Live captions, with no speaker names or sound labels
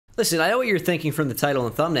Listen, I know what you're thinking from the title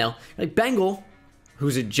and thumbnail. Like, Bengal,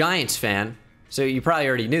 who's a Giants fan, so you probably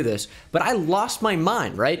already knew this, but I lost my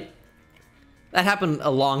mind, right? That happened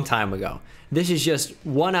a long time ago. This is just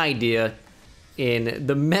one idea in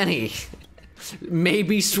the many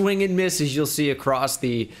maybe swing and misses you'll see across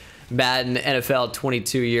the Madden NFL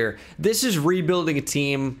 22 year. This is rebuilding a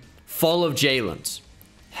team full of Jalen's.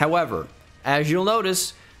 However, as you'll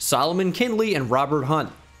notice, Solomon Kindley and Robert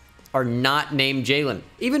Hunt are not named Jalen.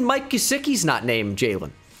 Even Mike Gesicki's not named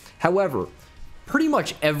Jalen. However, pretty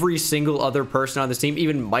much every single other person on this team,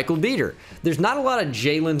 even Michael Dieter. There's not a lot of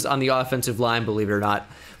Jalen's on the offensive line, believe it or not.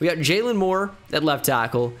 We got Jalen Moore at left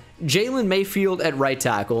tackle, Jalen Mayfield at right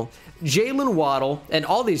tackle, Jalen Waddle, and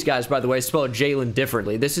all these guys, by the way, spell Jalen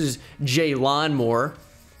differently. This is Jalen Moore.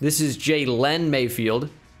 This is Jalen Mayfield,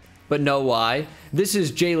 but no Y. This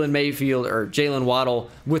is Jalen Mayfield, or Jalen Waddle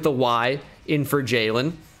with a Y in for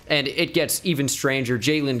Jalen. And it gets even stranger.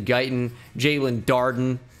 Jalen Guyton, Jalen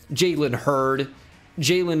Darden, Jalen Hurd,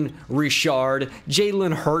 Jalen Richard,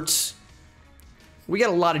 Jalen Hurts. We got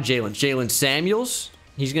a lot of Jalens. Jalen Samuels.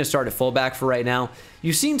 He's going to start at fullback for right now.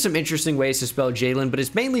 You've seen some interesting ways to spell Jalen, but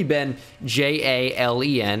it's mainly been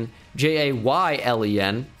Jalen,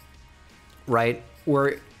 Jaylen, right?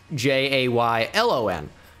 Or Jaylon.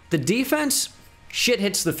 The defense, shit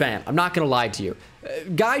hits the fan. I'm not going to lie to you.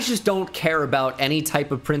 Guys just don't care about any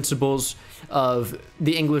type of principles of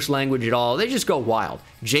the English language at all. They just go wild.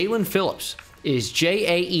 Jalen Phillips is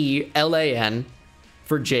Jaelan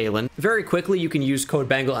for Jalen. Very quickly, you can use code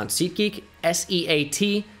Bengal on SeatGeek,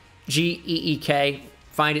 SeatGeek.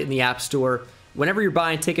 Find it in the App Store. Whenever you're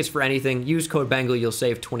buying tickets for anything, use code Bengal. You'll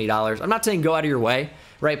save $20. I'm not saying go out of your way,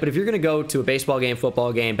 right? But if you're going to go to a baseball game,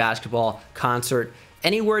 football game, basketball, concert,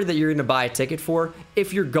 anywhere that you're going to buy a ticket for,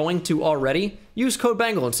 if you're going to already, use code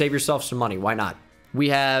Bengal and save yourself some money. Why not? We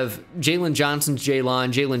have Jalen Johnson's Jalen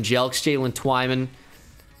Jelks, Jalen Twyman.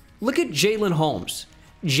 Look at Jalen Holmes.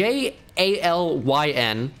 Jalyn.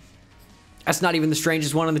 That's not even the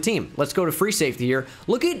strangest one on the team. Let's go to free safety here.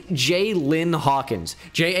 Look at Jaylinn Hawkins.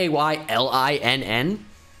 Jaylinn.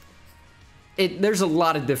 There's a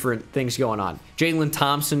lot of different things going on. Jalen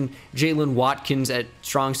Thompson, Jalen Watkins at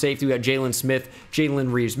strong safety. We got Jalen Smith,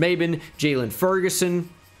 Jalen Reeves-Maben, Jalen Ferguson,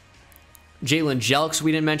 Jalen Jelks,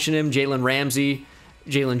 we didn't mention him, Jalen Ramsey,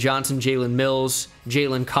 Jalen Johnson, Jalen Mills,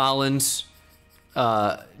 Jalen Collins.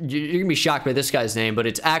 You're going to be shocked by this guy's name, but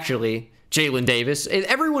it's actually Jalen Davis.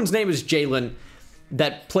 Everyone's name is Jalen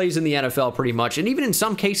that plays in the NFL pretty much, and even in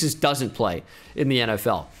some cases doesn't play in the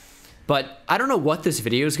NFL. But I don't know what this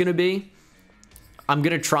video is going to be. I'm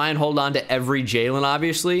going to try and hold on to every Jalen,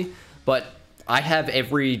 obviously, but I have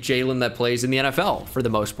every Jalen that plays in the NFL for the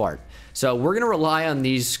most part. So we're going to rely on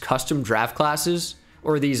these custom draft classes,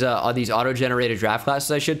 or these auto-generated draft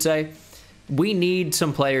classes, I should say. We need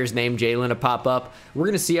some players named Jalen to pop up. We're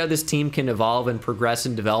going to see how this team can evolve and progress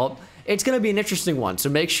and develop. It's going to be an interesting one, so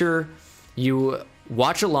make sure you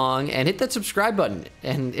watch along and hit that subscribe button.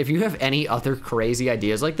 And if you have any other crazy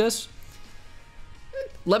ideas like this,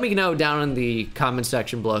 let me know down in the comment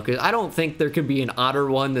section below, because I don't think there could be an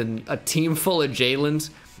odder one than a team full of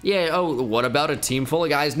Jalen's. Yeah, oh, what about a team full of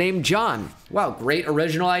guys named John? Wow, great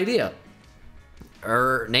original idea.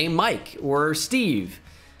 Or name Mike or Steve.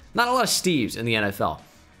 Not a lot of Steves in the NFL.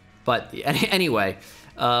 But anyway,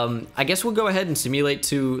 I guess we'll go ahead and simulate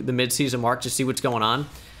to the midseason mark to see what's going on.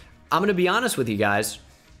 I'm going to be honest with you guys.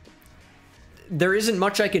 There isn't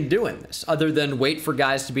much I can do in this other than wait for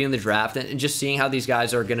guys to be in the draft and just seeing how these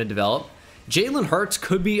guys are going to develop. Jalen Hurts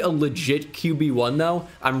could be a legit QB1, though.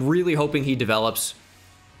 I'm really hoping he develops.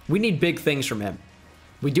 We need big things from him.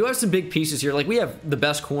 We do have some big pieces here. Like, we have the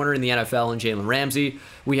best corner in the NFL in Jalen Ramsey.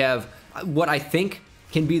 We have what I think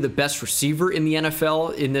can be the best receiver in the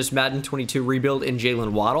NFL in this Madden 22 rebuild in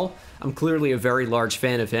Jalen Waddle. I'm clearly a very large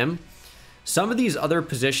fan of him. Some of these other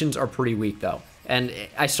positions are pretty weak, though. And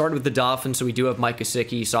I started with the Dolphins, so we do have Mike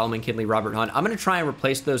Gesicki, Solomon Kindley, Robert Hunt. I'm going to try and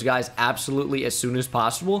replace those guys absolutely as soon as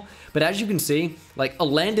possible. But as you can see, like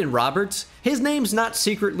Landon Roberts, his name's not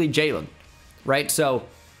secretly Jalen, right? So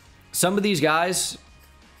some of these guys,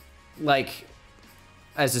 like,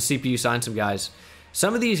 as the CPU signed some guys,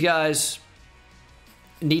 some of these guys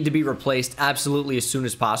need to be replaced absolutely as soon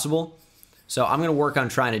as possible. So I'm going to work on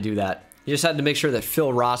trying to do that. You just had to make sure that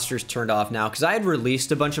Phil roster's turned off now, because I had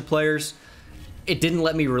released a bunch of players. It didn't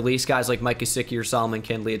let me release guys like Mike Gesicki or Solomon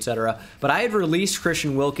Kindley, etc. But I had released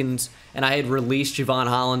Christian Wilkins, and I had released Javon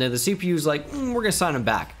Holland, and the CPU's like, we're going to sign him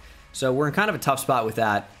back. So we're in kind of a tough spot with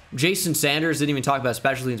that. Jason Sanders didn't even talk about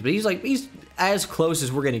special teams, but he's as close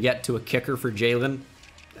as we're going to get to a kicker for Jalen.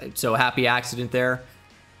 So happy accident there.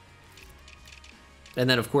 And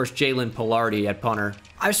then, of course, Jalen Pillardi at punter.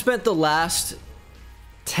 I've spent the last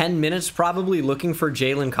 10 minutes probably looking for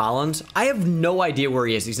Jalen Collins. I have no idea where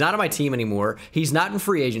he is. He's not on my team anymore. He's not in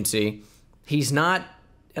free agency. He's not,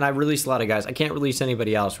 and I released a lot of guys. I can't release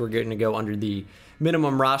anybody else. We're going to go under the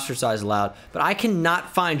minimum roster size allowed. But I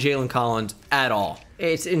cannot find Jalen Collins at all.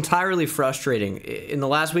 It's entirely frustrating. In the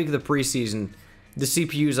last week of the preseason, the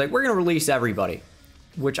CPU is like, we're going to release everybody,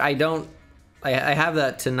 which I don't. I have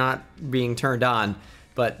that to not being turned on,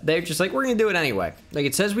 but they're just like, we're going to do it anyway. Like,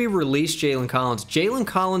 it says we released Jalen Collins. Jalen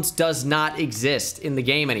Collins does not exist in the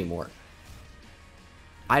game anymore.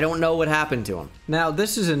 I don't know what happened to him. Now,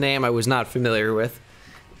 this is a name I was not familiar with.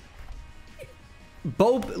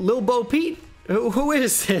 Lil Bo Pete? Who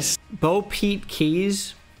is this? Bo Pete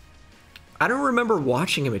Keys? I don't remember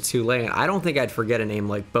watching him at Tulane. I don't think I'd forget a name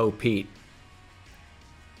like Bo Pete.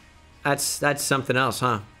 That's something else,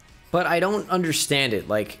 huh? But I don't understand it.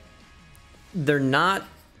 Like, they're not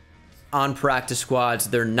on practice squads.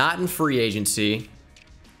 They're not in free agency.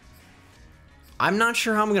 I'm not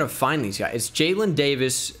sure how I'm going to find these guys. It's Jalen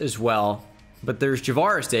Davis as well, but there's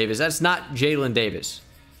Javaris Davis. That's not Jalen Davis.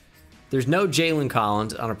 There's no Jalen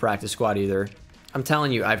Collins on a practice squad either. I'm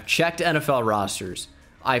telling you, I've checked NFL rosters.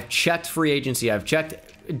 I've checked free agency. I've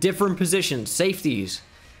checked different positions, safeties,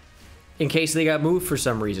 in case they got moved for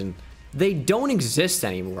some reason. They don't exist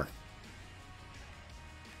anymore.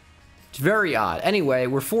 It's very odd. Anyway,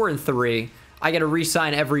 we're 4-3. I got to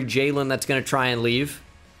re-sign every Jalen that's going to try and leave.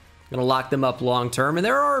 I'm going to lock them up long term, and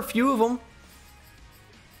there are a few of them.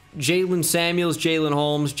 Jalen Samuels, Jalen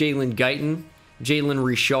Holmes, Jalen Guyton, Jalen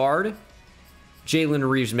Richard, Jalen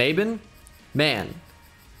Reeves-Maben. Man,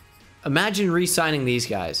 imagine re-signing these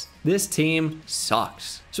guys. This team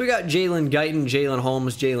sucks. So we got Jalen Guyton, Jalen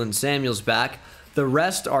Holmes, Jalen Samuels back. The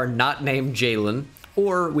rest are not named Jalen,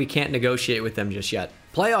 or we can't negotiate with them just yet.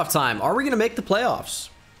 Playoff time. Are we going to make the playoffs?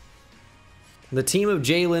 The team of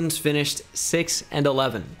Jalen's finished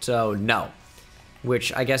 6-11, so no.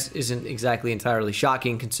 Which I guess isn't exactly entirely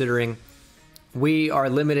shocking considering we are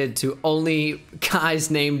limited to only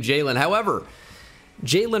guys named Jalen. However,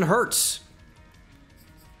 Jalen Hurts.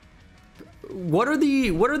 What are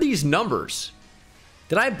these numbers?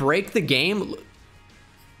 Did I break the game?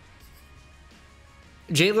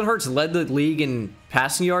 Jalen Hurts led the league in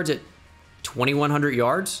passing yards at 2,100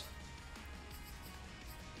 yards.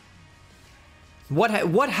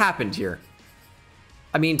 What happened here?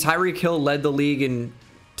 I mean, Tyreek Hill led the league in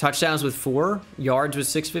touchdowns with 4, yards with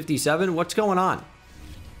 657. What's going on?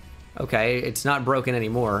 Okay, it's not broken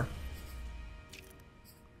anymore.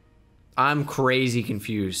 I'm crazy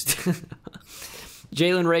confused.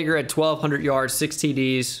 Jalen Reagor had 1,200 yards, 6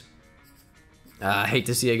 TDs. I hate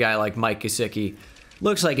to see a guy like Mike Gesicki.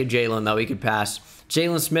 Looks like a Jalen, though. He could pass.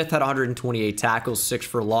 Jalen Smith had 128 tackles, 6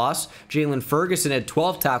 for loss. Jalen Ferguson had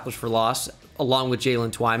 12 tackles for loss, along with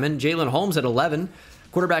Jalen Twyman. Jalen Holmes had 11.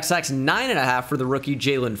 Quarterback sacks, 9.5 for the rookie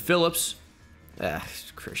Jalen Phillips.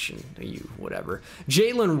 Christian, you, whatever.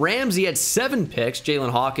 Jalen Ramsey had 7 picks.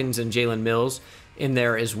 Jalen Hawkins and Jalen Mills in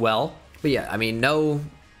there as well. But yeah, I mean, no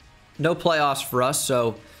playoffs for us,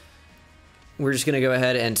 so we're just going to go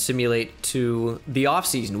ahead and simulate to the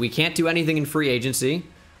offseason. We can't do anything in free agency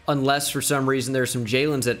unless for some reason there's some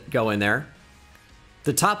Jalens that go in there.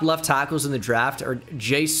 The top left tackles in the draft are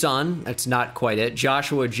Jason, that's not quite it,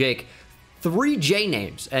 Joshua Jake. 3 J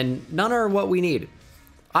names, and none are what we need.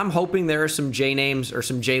 I'm hoping there are some J names or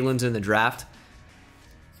some Jalens in the draft.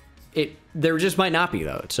 There just might not be,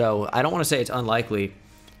 though. So I don't want to say it's unlikely,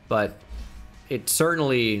 but it's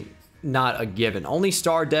certainly not a given. Only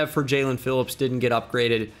star dev for Jalen Phillips didn't get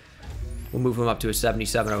upgraded. We'll move him up to a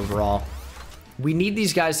 77 overall. We need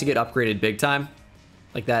these guys to get upgraded big time.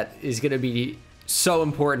 Like, that is going to be so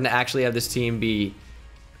important to actually have this team be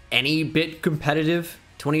any bit competitive.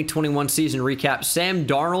 2021 season recap. Sam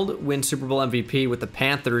Darnold wins Super Bowl MVP with the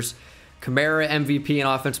Panthers. Kamara MVP and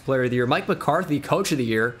Offensive Player of the Year. Mike McCarthy Coach of the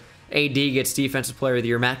Year. AD gets Defensive Player of the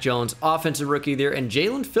Year. Mac Jones Offensive Rookie of the Year. And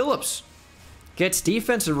Jalen Phillips gets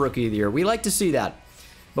Defensive Rookie of the Year. We like to see that.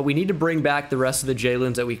 But we need to bring back the rest of the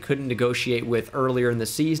Jalens that we couldn't negotiate with earlier in the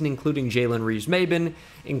season, including Jalen Reeves-Maben,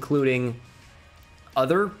 including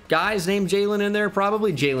other guys named Jalen in there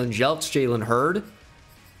probably. Jalen Jelks, Jalen Hurd,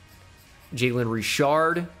 Jalen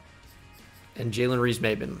Richard, and Jalen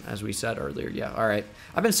Reeves-Maben, as we said earlier. Yeah, all right.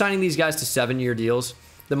 I've been signing these guys to 7-year deals.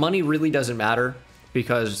 The money really doesn't matter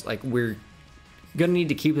because, like, we're going to need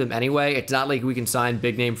to keep them anyway. It's not like we can sign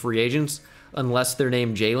big-name free agents unless they're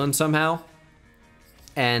named Jalen somehow.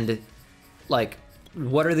 And, like,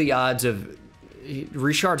 what are the odds of...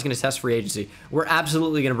 Richard's going to test free agency. We're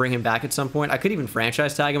absolutely going to bring him back at some point. I could even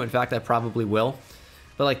franchise tag him. In fact, I probably will.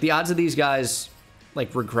 But, like, the odds of these guys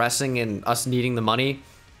like regressing and us needing the money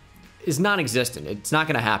is non-existent. It's not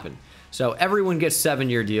going to happen. So everyone gets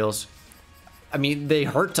 7-year deals. I mean, they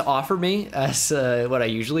hurt to offer me, as what I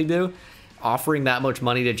usually do. Offering that much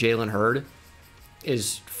money to Jalen Hurd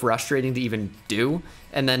is frustrating to even do.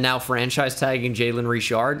 And then now franchise tagging Jalen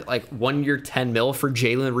Richard, like 1 year, 10 mil for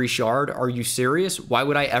Jalen Richard. Are you serious? Why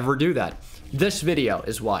would I ever do that? This video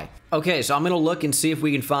is why. Okay, so I'm going to look and see if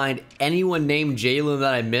we can find anyone named Jalen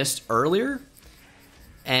that I missed earlier.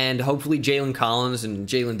 And hopefully Jalen Collins and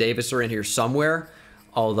Jalen Davis are in here somewhere.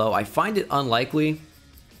 Although I find it unlikely.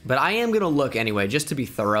 But I am going to look anyway, just to be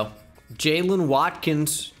thorough. Jalen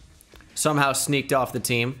Watkins somehow sneaked off the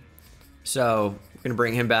team. So we're going to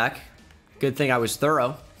bring him back. Good thing I was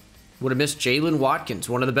thorough. Would have missed Jalen Watkins,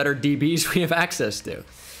 one of the better DBs we have access to.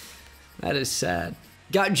 That is sad.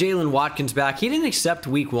 Got Jalen Watkins back. He didn't accept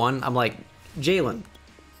week 1. I'm like, Jalen,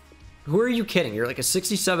 who are you kidding? You're like a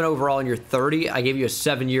 67 overall and you're 30. I gave you a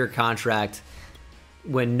 7-year contract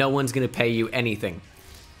when no one's going to pay you anything.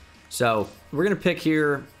 So we're going to pick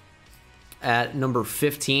here at number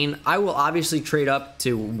 15. I will obviously trade up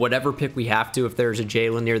to whatever pick we have to if there's a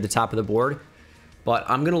Jalen near the top of the board. But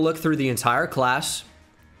I'm going to look through the entire class,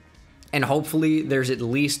 and hopefully there's at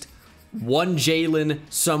least one Jalen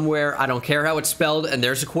somewhere. I don't care how it's spelled, and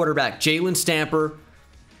there's a quarterback. Jalen Stamper.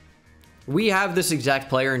 We have this exact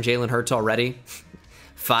player in Jalen Hurts already.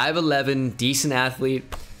 5'11", decent athlete.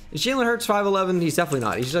 Is Jalen Hurts 5'11"? He's definitely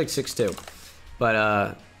not. He's like 6'2".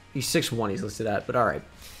 But he's 6'1", he's listed at. But all right.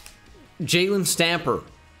 Jalen Stamper,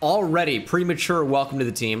 already premature welcome to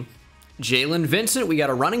the team. Jalen Vincent, we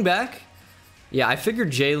got a running back. Yeah, I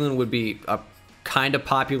figured Jalen would be a kind of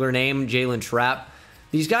popular name, Jalen Trapp.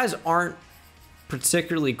 These guys aren't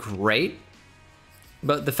particularly great,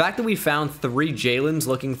 but the fact that we found 3 Jalens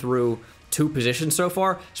looking through 2 positions so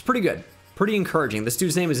far is pretty good. Pretty encouraging. This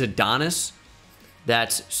dude's name is Adonis.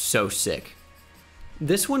 That's so sick.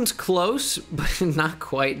 This one's close, but not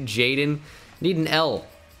quite. Jaden. Need an L,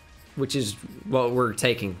 which is what we're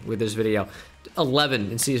taking with this video. 11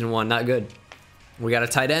 in season 1, not good. We got a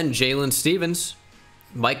tight end, Jalen Stevens.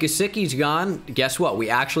 Mike Gesicki's gone. Guess what?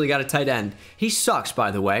 We actually got a tight end. He sucks,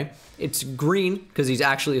 by the way. It's green because he's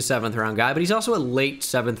actually a 7th round guy, but he's also a late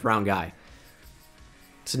 7th round guy.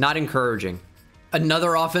 It's not encouraging.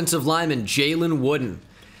 Another offensive lineman, Jalen Wooden.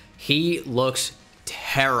 He looks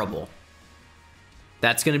terrible.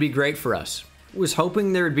 That's going to be great for us. Was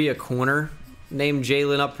hoping there would be a corner named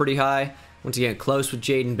Jalen up pretty high. Once again, close with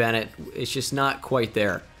Jaden Bennett. It's just not quite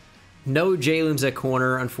there. No Jalen's at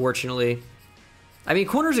corner, unfortunately. I mean,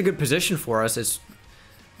 corner's a good position for us. It's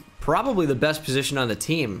probably the best position on the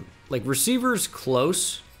team. Like, receiver's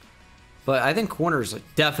close, but I think corner's like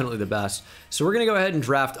definitely the best. So we're going to go ahead and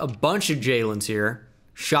draft a bunch of Jalens here.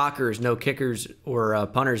 Shockers, no kickers or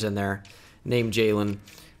punters in there named Jalen.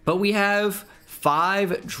 But we have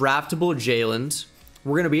 5 draftable Jalens.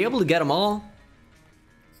 We're going to be able to get them all.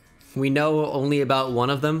 We know only about one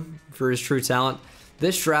of them for his true talent.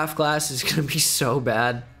 This draft class is going to be so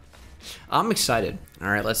bad. I'm excited. All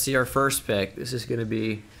right, let's see our first pick. This is going to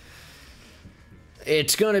be...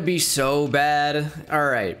 It's going to be so bad. All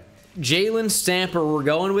right. Jalen Stamper, we're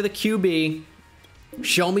going with a QB.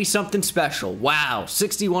 Show me something special. Wow,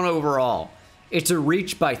 61 overall. It's a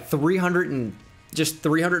reach by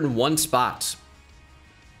 301 spots.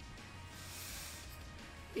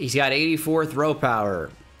 He's got 84 throw power.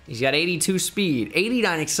 He's got 82 speed,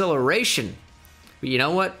 89 acceleration. But you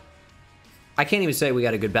know what? I can't even say we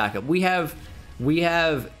got a good backup. We have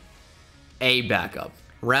a backup.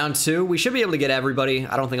 Round 2, we should be able to get everybody.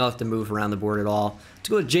 I don't think I'll have to move around the board at all. Let's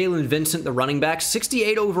go with Jalen Vincent, the running back.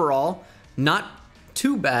 68 overall. Not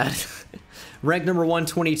too bad. Ranked number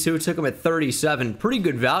 122. Took him at 37. Pretty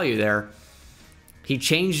good value there. He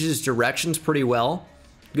changed his directions pretty well.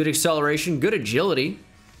 Good acceleration. Good agility.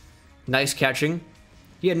 Nice catching.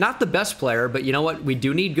 Yeah, not the best player, but you know what? We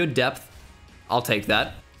do need good depth. I'll take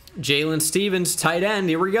that. Jalen Stevens, tight end.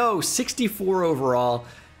 Here we go. 64 overall.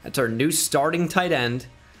 That's our new starting tight end.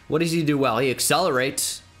 What does he do well? He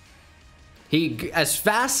accelerates. He, as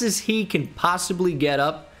fast as he can possibly get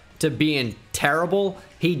up to being terrible,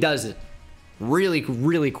 he does it. Really,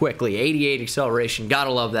 really quickly. 88 acceleration.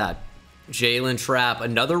 Gotta love that. Jalen Trapp,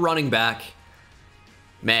 another running back.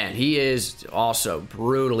 Man, he is also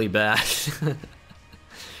brutally bad.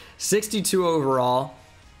 62 overall.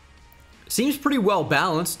 Seems pretty well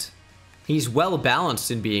balanced. He's well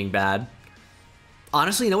balanced in being bad.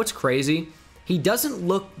 Honestly, you know what's crazy? He doesn't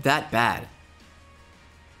look that bad.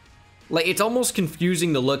 Like, it's almost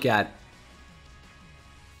confusing to look at.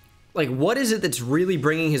 Like, what is it that's really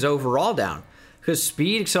bringing his overall down? Because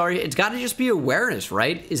speed, acceleration, it's got to just be awareness,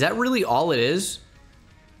 right? Is that really all it is?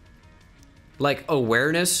 like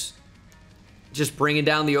awareness, just bringing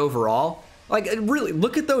down the overall. Like, really,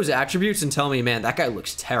 look at those attributes and tell me, man, that guy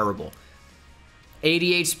looks terrible.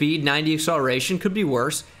 88 speed, 90 acceleration, could be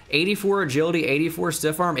worse. 84 agility, 84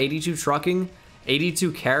 stiff arm, 82 trucking,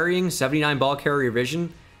 82 carrying, 79 ball carrier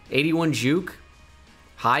vision, 81 juke,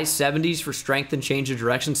 high 70s for strength and change of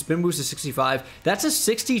direction, spin boost is 65. That's a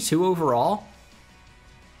 62 overall.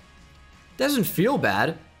 Doesn't feel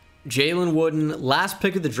bad. Jalen Wooden, last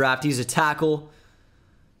pick of the draft. He's a tackle.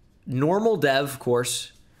 Normal dev, of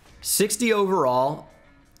course. 60 overall.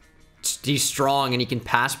 He's strong and he can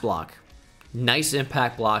pass block. Nice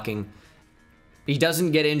impact blocking. He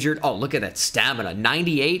doesn't get injured. Oh, look at that stamina.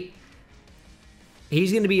 98.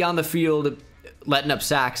 He's going to be on the field letting up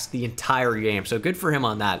sacks the entire game. So good for him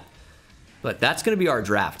on that. But that's going to be our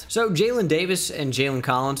draft. So Jalen Davis and Jalen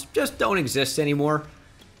Collins just don't exist anymore.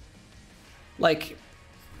 Like,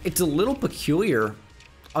 it's a little peculiar.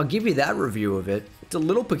 I'll give you that review of it. It's a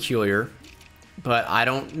little peculiar, but I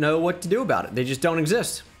don't know what to do about it. They just don't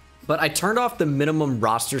exist. But I turned off the minimum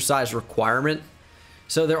roster size requirement.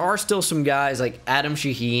 So there are still some guys like Adam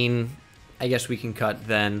Shaheen. I guess we can cut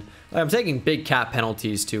then. I'm taking big cap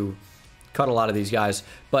penalties to cut a lot of these guys.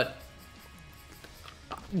 But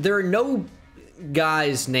there are no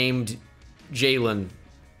guys named Jalen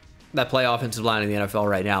that play offensive line in the NFL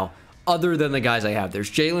right now other than the guys I have. There's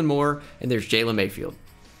Jalen Moore and there's Jalen Mayfield.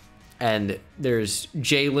 And there's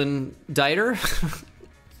Jalen Dieter.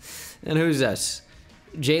 And who's this?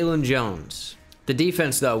 Jalen Jones. The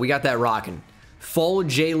defense, though, we got that rocking. Full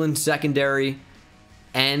Jalen secondary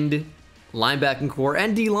and linebacking core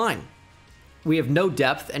and D-line. We have no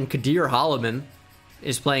depth, and Kadir Holloman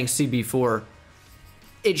is playing CB4.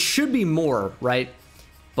 It should be more, right?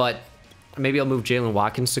 But maybe I'll move Jalen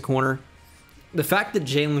Watkins to corner. The fact that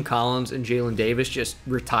Jalen Collins and Jalen Davis just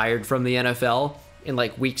retired from the NFL in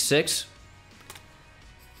like week 6,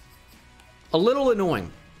 a little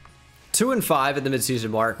annoying. 2-5 at the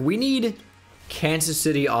midseason mark. We need Kansas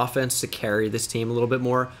City offense to carry this team a little bit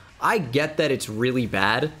more. I get that it's really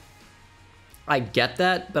bad. I get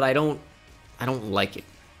that, but I don't like it.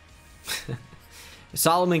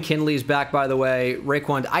 Solomon Kinley's back, by the way.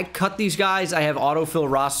 Raekwon, I cut these guys. I have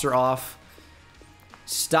autofill roster off.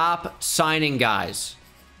 Stop signing guys.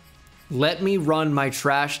 Let me run my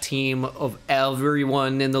trash team of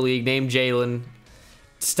everyone in the league named Jalen.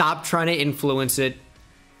 Stop trying to influence it.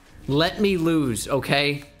 Let me lose,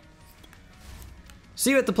 okay?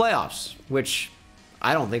 See you at the playoffs, which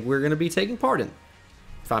I don't think we're going to be taking part in,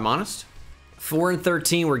 if I'm honest.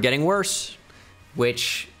 4-13, we're getting worse,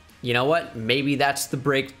 which, you know what? Maybe that's the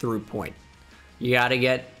breakthrough point. You got to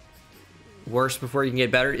get worse before you can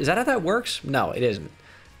get better. Is that how that works? No, it isn't.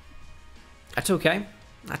 That's okay.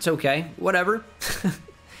 That's okay. Whatever.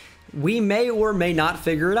 We may or may not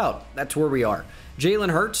figure it out. That's where we are.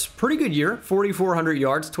 Jalen Hurts, pretty good year. 4,400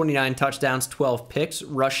 yards, 29 touchdowns, 12 picks,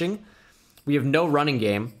 rushing. We have no running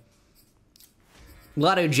game. A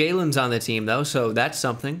lot of Jalen's on the team, though, so that's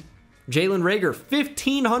something. Jalen Reagor,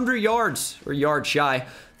 1,500 yards, or yards shy.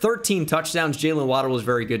 13 touchdowns. Jalen Waddle was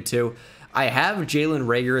very good, too. I have Jalen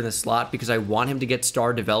Reagor in the slot because I want him to get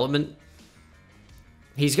star development.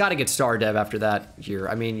 He's got to get star dev after that year.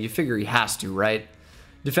 I mean, you figure he has to, right?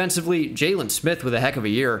 Defensively, Jalen Smith with a heck of a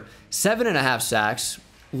year. 7.5 sacks.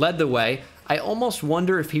 Led the way. I almost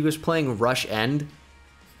wonder if he was playing rush end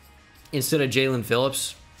instead of Jalen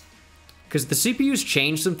Phillips. Because the CPU's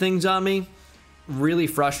changed some things on me. Really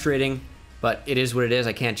frustrating, but it is what it is.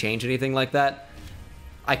 I can't change anything like that.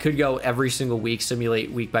 I could go every single week,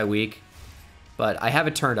 simulate week by week. But I have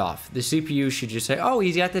it turned off. The CPU should just say, oh,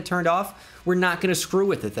 he's got that turned off. We're not going to screw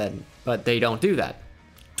with it then. But they don't do that.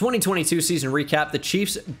 2022 season recap. The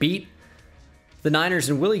Chiefs beat the Niners,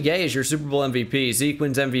 and Willie Gay is your Super Bowl MVP. Zeke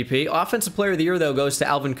wins MVP. Offensive Player of the Year, though, goes to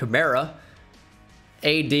Alvin Kamara.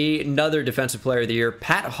 AD, another Defensive Player of the Year.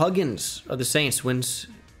 Pat Huggins of the Saints wins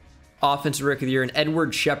Offensive Rookie of the Year. And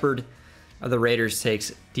Edward Shepard of the Raiders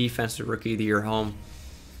takes Defensive Rookie of the Year home.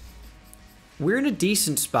 We're in a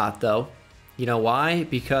decent spot, though. You know why?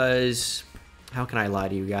 Because, how can I lie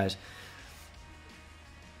to you guys?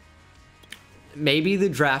 Maybe the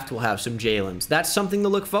draft will have some Jalen's. That's something to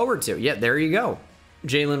look forward to. Yeah, there you go.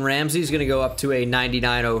 Jalen Ramsey's going to go up to a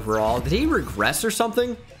 99 overall. Did he regress or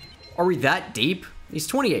something? Are we that deep? He's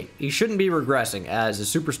 28. He shouldn't be regressing as a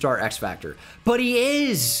superstar X Factor. But he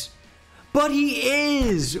is! But he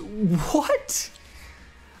is! What?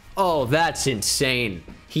 Oh, that's insane.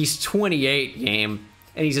 He's 28, game.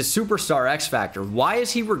 And he's a superstar X Factor. Why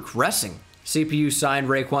is he regressing? CPU signed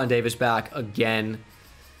Raekwon Davis back again.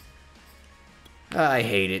 I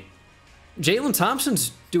hate it. Jalen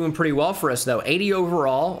Thompson's doing pretty well for us, though. 80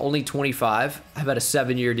 overall, only 25. I've had a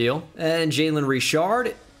 7-year deal. And Jalen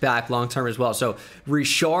Richard, back long-term as well. So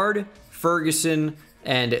Richard, Ferguson,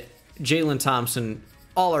 and Jalen Thompson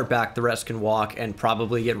all are back. The rest can walk and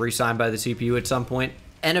probably get re-signed by the CPU at some point.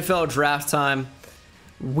 NFL draft time.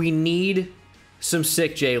 We need some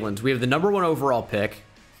sick Jalens. We have the #1 overall pick.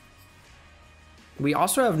 We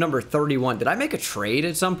also have number 31. Did I make a trade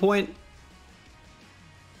at some point?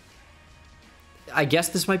 I guess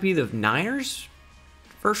this might be the Niners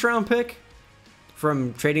first round pick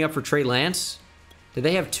from trading up for Trey Lance. Did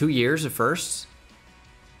they have 2 years of firsts?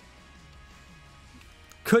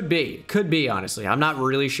 Could be, honestly. I'm not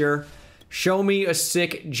really sure. Show me a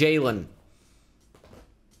sick Jalen.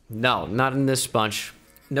 No, not in this bunch.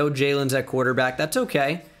 No Jalen's at quarterback. That's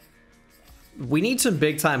okay. We need some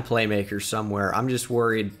big-time playmakers somewhere. I'm just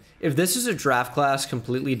worried. If this is a draft class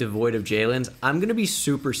completely devoid of Jalen's, I'm going to be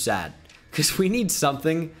super sad. Because we need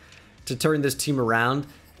something to turn this team around.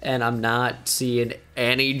 And I'm not seeing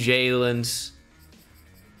any Jalen's.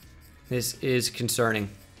 This is concerning.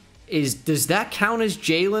 Does that count as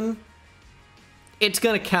Jalen? It's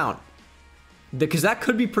going to count. Because that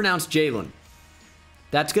could be pronounced Jalen.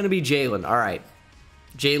 That's going to be Jalen. All right.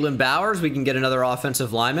 Jalen Bowers. We can get another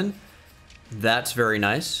offensive lineman. That's very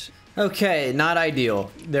nice. Okay, not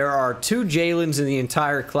ideal. There are 2 Jalens in the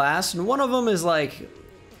entire class. And one of them is like...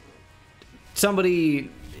 somebody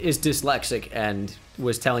is dyslexic and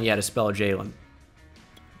was telling you how to spell Jalen.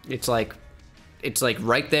 It's like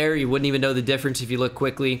right there. You wouldn't even know the difference if you look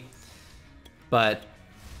quickly. But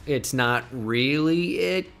it's not really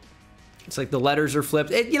it. It's like the letters are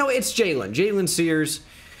flipped. It's Jalen. Jalen Sears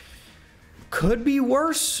could be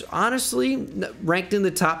worse, honestly. Ranked in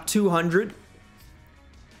the top 200.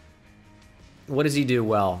 What does he do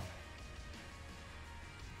well?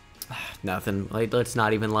 Nothing. Let's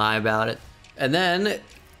not even lie about it. And then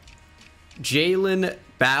Jalen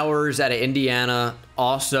Bowers out of Indiana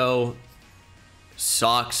also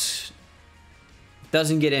sucks.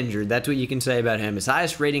 Doesn't get injured. That's what you can say about him. His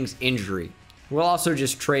highest rating's injury. We'll also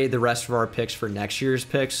just trade the rest of our picks for next year's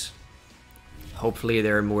picks. Hopefully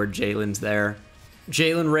there are more Jalen's there.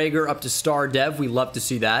 Jalen Reagor up to star dev. We love to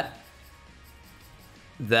see that.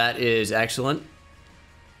 That is excellent.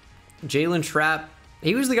 Jalen Trapp.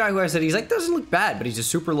 He was the guy who I said doesn't look bad, but he's a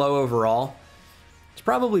super low overall. It's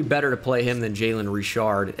probably better to play him than Jalen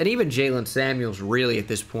Richard. And even Jalen Samuels, really, at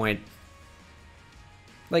this point.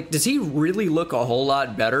 Does he really look a whole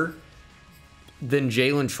lot better than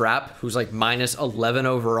Jalen Trapp, who's minus 11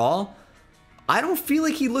 overall? I don't feel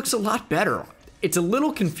like he looks a lot better. It's a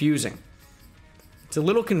little confusing.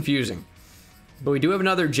 But we do have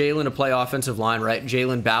another Jalen to play offensive line, right?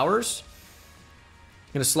 Jalen Bowers.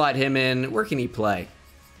 Going to slide him in. Where can he play?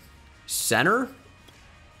 Center?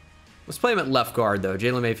 Let's play him at left guard, though.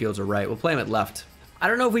 Jalen Mayfield's a right. We'll play him at left. I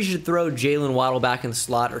don't know if we should throw Jalen Waddle back in the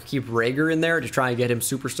slot or keep Reagor in there to try and get him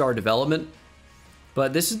superstar development.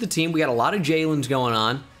 But this is the team. We got a lot of Jalen's going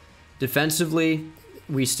on. Defensively,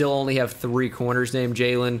 we still only have 3 corners named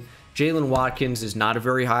Jalen. Jalen Watkins is not a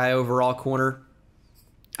very high overall corner.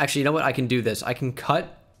 Actually, you know what? I can do this. I can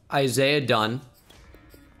cut Isaiah Dunn.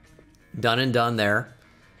 Done and done there.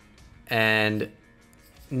 And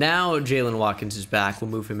now Jalen Watkins is back. We'll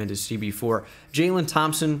move him into CB4. Jalen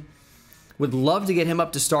Thompson, would love to get him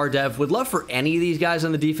up to star dev. Would love for any of these guys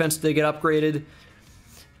on the defense to get upgraded.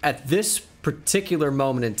 At this particular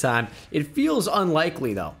moment in time, it feels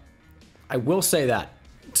unlikely, though. I will say that.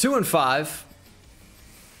 2 and 5.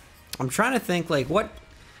 I'm trying to think, what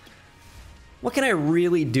can I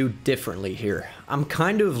really do differently here? I'm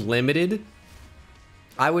kind of limited,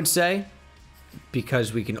 I would say,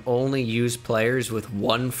 because we can only use players with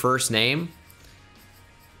 1 first name.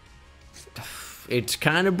 It's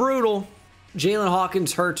kind of brutal. Jalen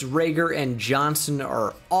Hawkins, Hurts, Reagor, and Johnson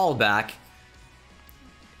are all back.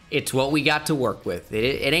 It's what we got to work with.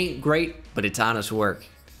 It ain't great, but it's honest work.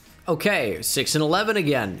 Okay, 6 and 11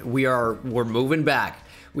 again. We're moving back.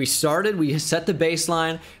 We set the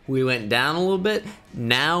baseline, we went down a little bit.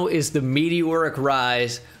 Now is the meteoric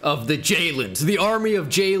rise of the Jalens. The army of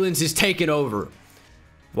Jalens is taking over.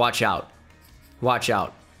 Watch out. Watch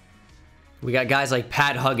out. We got guys like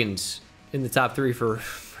Pat Huggins in the top 3 for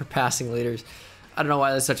passing leaders. I don't know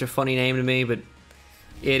why that's such a funny name to me, but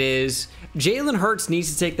it is. Jalen Hurts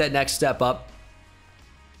needs to take that next step up.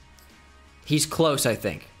 He's close, I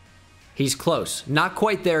think. He's close. Not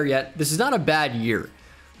quite there yet. This is not a bad year.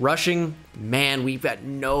 Rushing, man, we've got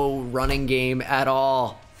no running game at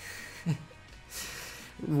all.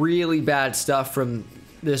 Really bad stuff from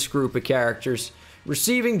this group of characters.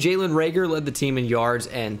 Receiving, Jalen Reagor led the team in yards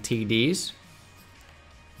and TDs.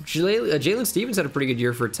 Jalen Stevens had a pretty good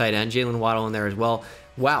year for a tight end. Jalen Waddle in there as well.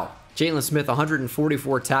 Wow. Jalen Smith,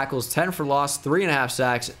 144 tackles, 10 for loss, 3.5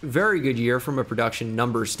 sacks. Very good year from a production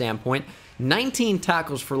numbers standpoint. 19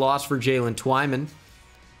 tackles for loss for Jalen Twyman.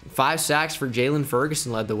 5 sacks for Jalen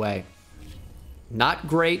Ferguson led the way. Not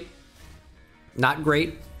great. Not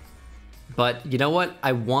great. But you know what?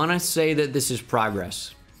 I want to say that this is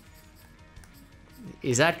progress.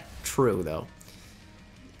 Is that true, though?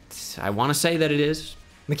 I want to say that it is.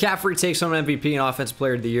 McCaffrey takes home MVP and Offensive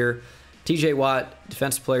Player of the Year. TJ Watt,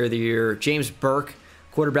 Defensive Player of the Year. James Burke,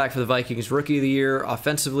 quarterback for the Vikings, Rookie of the Year.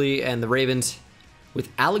 Offensively, and the Ravens, with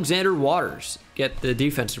Alexander Waters, get the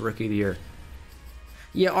Defensive Rookie of the Year.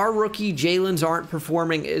 Yeah, our rookie Jalen's aren't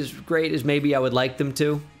performing as great as maybe I would like them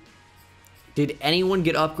to. Did anyone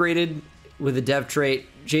get upgraded with a dev trait?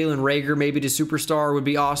 Jalen Reagor maybe to superstar would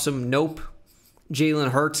be awesome. Nope.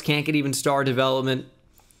 Jalen Hurts can't get even star development.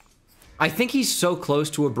 I think he's so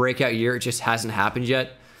close to a breakout year, it just hasn't happened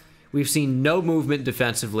yet. We've seen no movement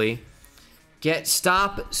defensively.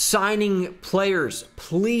 Stop signing players,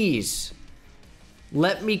 please.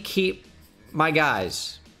 Let me keep my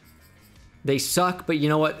guys. They suck, but you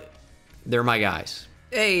know what? They're my guys.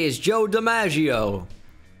 Hey, it's Joe DiMaggio.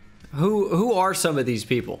 Who are some of these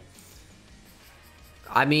people?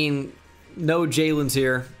 I mean, no Jalen's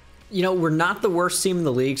here. You know, we're not the worst team in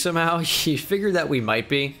the league somehow. You figured that we might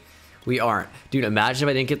be. We aren't. Dude, imagine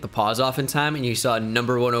if I didn't get the pause off in time and you saw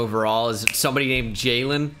 #1 overall as somebody named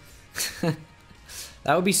Jalen.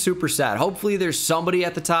 That would be super sad. Hopefully there's somebody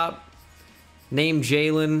at the top named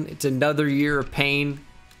Jalen. It's another year of pain.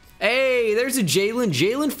 Hey, there's a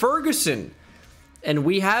Jalen Ferguson. And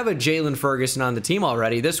we have a Jalen Ferguson on the team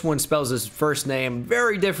already. This one spells his first name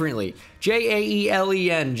very differently.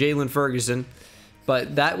 Jaelen, Jalen Ferguson.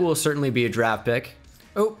 But that will certainly be a draft pick.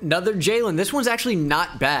 Oh, another Jalen. This one's actually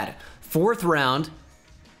not bad. 4th round.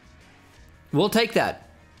 We'll take that.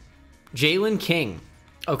 Jalen King.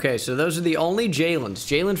 Okay, so those are the only Jalens.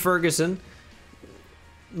 Jalen Ferguson.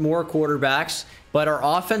 More quarterbacks. But our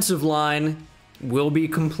offensive line will be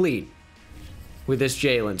complete with this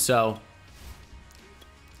Jalen. So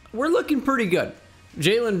we're looking pretty good.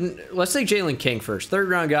 Let's say Jalen King first. 3rd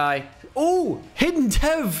round guy. Oh, hidden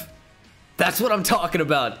dev. That's what I'm talking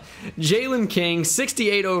about. Jalen King,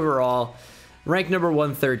 68 overall, ranked number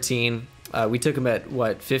 113. We took him at,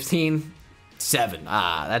 what, 15? 7.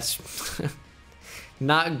 That's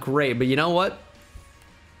not great. But you know what?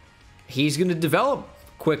 He's going to develop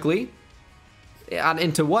quickly.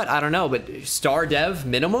 Into what? I don't know. But star dev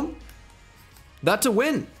minimum? That's a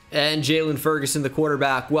win. And Jalen Ferguson, the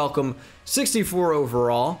quarterback, welcome. 64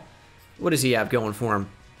 overall. What does he have going for him?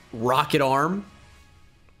 Rocket arm.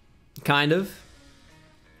 Kind of.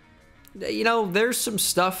 You know, there's some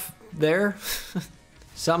stuff there.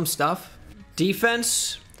 Some stuff.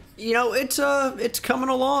 Defense, you know, it's coming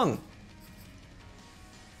along.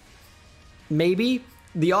 Maybe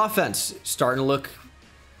the offense starting to look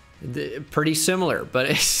pretty similar, but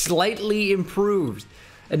it's slightly improved.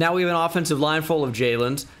 And now we have an offensive line full of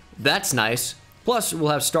Jalen's. That's nice. Plus,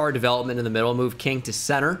 we'll have star development in the middle. Move King to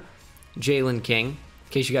center. Jalen King.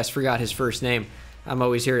 In case you guys forgot his first name. I'm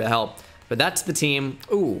always here to help. But that's the team.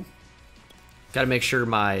 Ooh. Got to make sure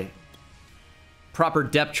my proper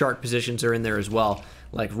depth chart positions are in there as well.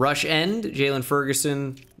 Like rush end, Jalen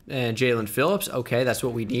Ferguson and Jalen Phillips. Okay, that's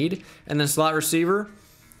what we need. And then slot receiver.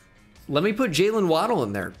 Let me put Jalen Waddle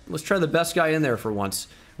in there. Let's try the best guy in there for once.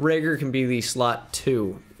 Reagor can be the slot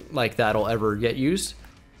 2. Like that'll ever get used.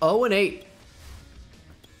 0-8.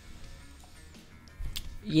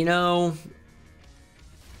 You know,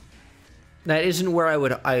 that isn't where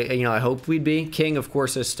I hoped we'd be. King, of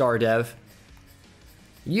course, is star dev.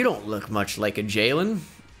 You don't look much like a Jalen.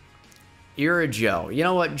 You're a Joe. You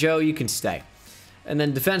know what, Joe? You can stay. And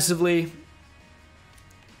then defensively,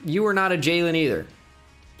 you are not a Jalen either.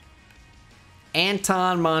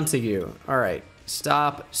 Anton Montague. All right.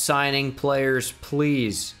 Stop signing players,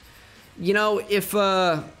 please. You know, if...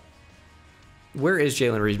 where is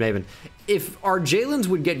Jalen Rees-Maven? If our Jalen's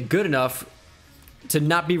would get good enough to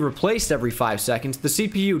not be replaced every 5 seconds, the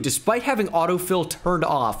CPU, despite having autofill turned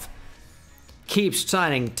off, keeps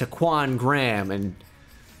signing Taquan Graham and,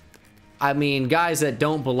 I mean, guys that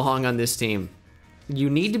don't belong on this team. You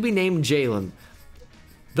need to be named Jalen.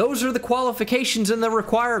 Those are the qualifications and the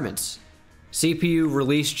requirements. CPU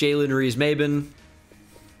release Jalen Rees-Maven.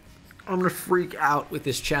 I'm going to freak out with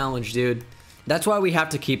this challenge, dude. That's why we have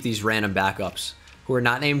to keep these random backups who are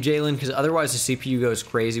not named Jalen, because otherwise the CPU goes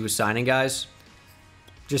crazy with signing guys.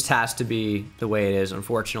 Just has to be the way it is,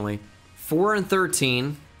 unfortunately.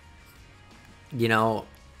 4-13. You know,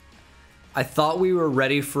 I thought we were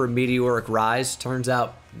ready for a meteoric rise. Turns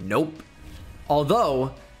out Nope.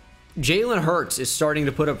 Although, Jalen Hurts is starting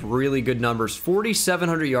to put up really good numbers.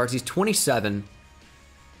 4,700 yards. He's 27.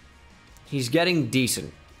 He's getting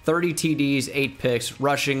decent. 30 TDs, 8 picks,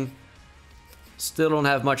 rushing. Still don't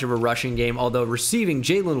have much of a rushing game, although receiving,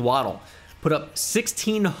 Jalen Waddle put up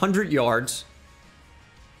 1,600 yards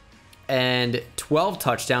and 12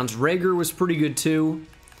 touchdowns. Rager was pretty good too.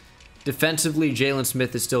 Defensively, Jalen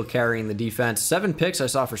Smith is still carrying the defense. 7 picks I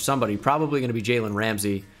saw for somebody, probably going to be Jalen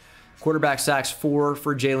Ramsey. Quarterback sacks 4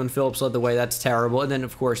 for Jalen Phillips led the way. That's terrible. And then,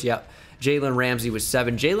 of course, yeah, Jalen Ramsey was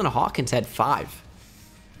 7. Jalen Hawkins had 5.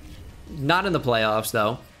 Not in the playoffs,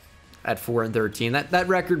 though, at 4-13. That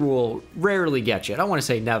record will rarely get you. I don't want to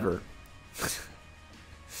say never.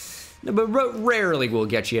 But rarely will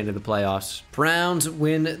get you into the playoffs. Browns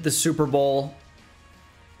win the Super Bowl.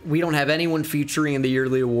 We don't have anyone featuring in the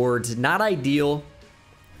yearly awards. Not ideal.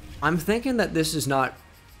 I'm thinking that this is not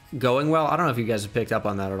going well. I don't know if you guys have picked up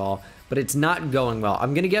on that at all, but it's not going well.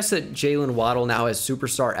 I'm going to guess that Jalen Waddle now has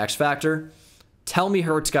Superstar X Factor. Tell me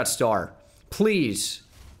Hurts got star. Please.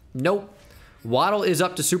 Nope. Waddle is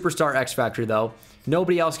up to Superstar X Factor, though.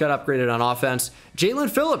 Nobody else got upgraded on offense. Jalen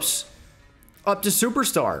Phillips up to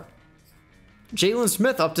Superstar. Jalen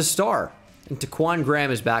Smith up to star. And Taquan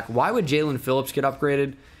Graham is back. Why would Jalen Phillips get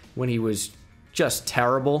upgraded when he was just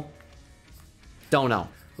terrible? Don't know.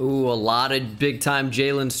 Ooh, a lot of big-time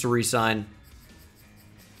Jalen's to re-sign.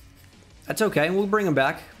 That's okay. We'll bring him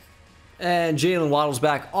back. And Jalen Waddle's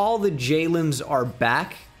back. All the Jalens are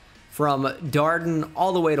back, from Darden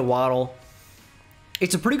all the way to Waddle.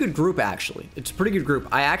 It's a pretty good group, actually. It's a pretty good group.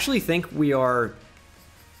 I actually think we are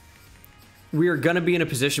going to be in a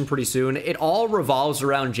position pretty soon. It all revolves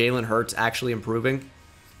around Jalen Hurts actually improving.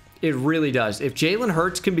 It really does. If Jalen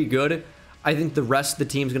Hurts can be good, I think the rest of the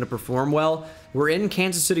team's going to perform well. We're in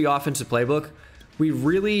Kansas City offensive playbook. We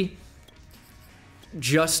really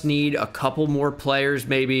just need a couple more players,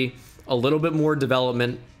 maybe a little bit more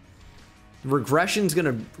development. Regression's going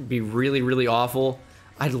to be really, really awful.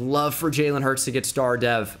 I'd love for Jalen Hurts to get star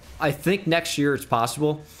dev. I think next year it's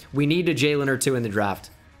possible. We need a Jalen or 2 in the draft.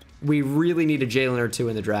 We really need a Jalen or 2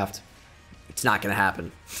 in the draft. It's not going to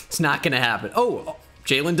happen. It's not going to happen. Oh,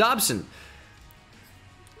 Jalen Dobson.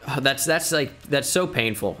 Oh, that's so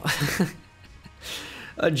painful.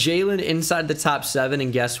 A Jalen inside the top 7,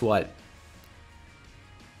 and guess what?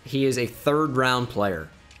 He is a 3rd-round player.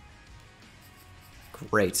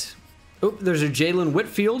 Great. Oh, there's a Jalen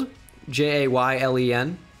Whitfield.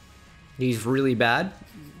 Jaylen. He's really bad.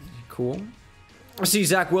 Cool. I see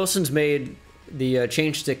Zach Wilson's made the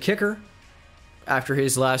change to kicker after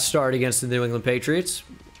his last start against the New England Patriots.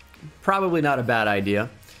 Probably not a bad idea.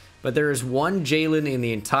 But there is one Jalen in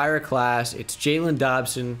the entire class. It's Jalen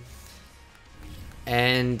Dobson.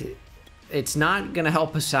 And it's not going to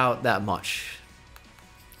help us out that much.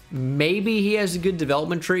 Maybe he has a good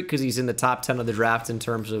development trait because he's in the top 10 of the draft in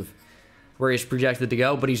terms of where he's projected to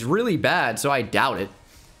go. But he's really bad, so I doubt it.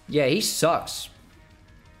 Yeah, he sucks.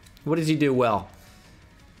 What does he do well?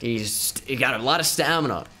 He got a lot of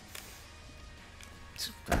stamina.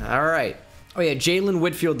 All right. Oh, yeah, Jalen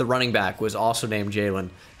Whitfield, the running back, was also named Jalen.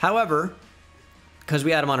 However, because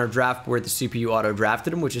we had him on our draft board, the CPU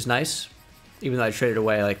auto-drafted him, which is nice. Even though I traded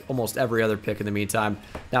away like almost every other pick in the meantime.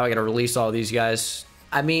 Now I got to release all these guys.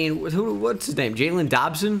 I mean, what's his name? Jalen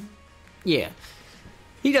Dobson? Yeah.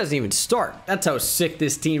 He doesn't even start. That's how sick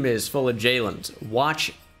this team is, full of Jalens.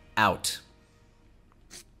 Watch out.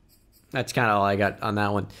 That's kind of all I got on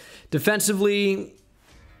that one. Defensively,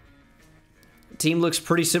 team looks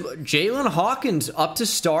pretty simple. Jalen Hawkins up to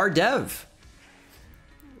star dev.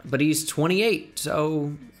 But he's 28,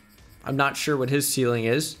 so I'm not sure what his ceiling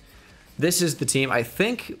is. This is the team. I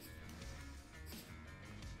think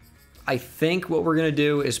what we're going to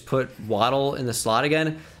do is put Waddle in the slot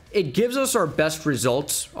again. It gives us our best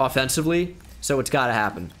results offensively, so it's got to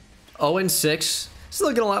happen. 0-6. It's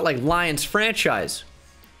looking a lot like Lions franchise.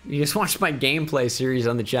 You just watched my gameplay series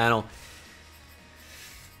on the channel.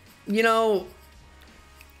 You know,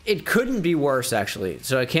 it couldn't be worse, actually,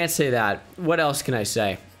 so I can't say that. What else can I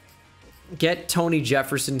say? Get Tony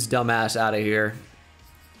Jefferson's dumbass out of here.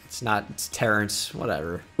 It's Terrence,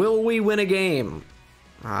 whatever. Will we win a game?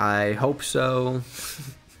 I hope so.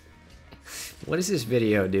 What is this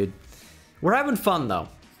video, dude? We're having fun, though.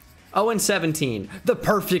 0-17. The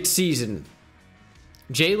perfect season.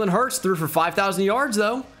 Jalen Hurts threw for 5,000 yards,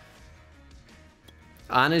 though.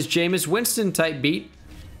 On his Jameis Winston type beat.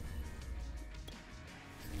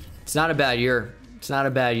 It's not a bad year. It's not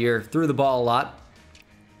a bad year. Threw the ball a lot.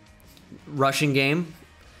 Rushing game.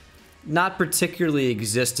 Not particularly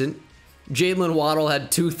existent. Jalen Waddle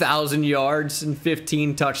had 2,000 yards and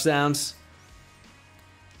 15 touchdowns.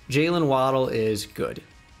 Jalen Waddle is good.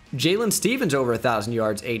 Jalen Stevens over 1,000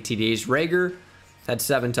 yards, 8 TDs. Rager had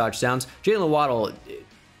 7 touchdowns. Jalen Waddle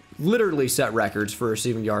literally set records for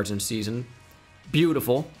receiving yards in season.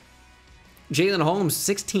 Beautiful. Jalen Holmes,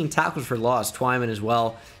 16 tackles for loss. Twyman as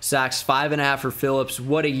well. Sacks 5.5 for Phillips.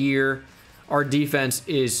 What a year. Our defense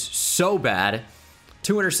is so bad.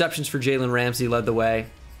 2 interceptions for Jalen Ramsey led the way.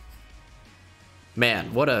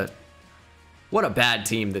 Man, what a bad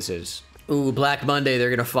team this is. Ooh, Black Monday, they're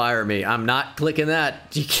going to fire me. I'm not clicking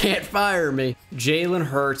that. You can't fire me. Jalen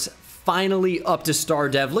Hurts finally up to star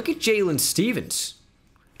dev. Look at Jalen Stevens.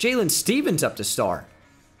 Jalen Stevens up to star.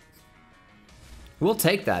 We'll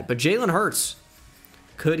take that. But Jalen Hurts,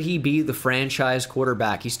 could he be the franchise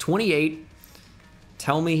quarterback? He's 28.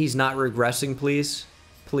 Tell me he's not regressing, please.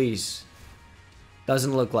 Please.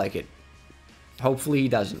 Doesn't look like it. Hopefully he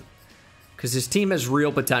doesn't. Because his team has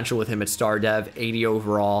real potential with him at star dev, 80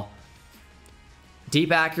 overall.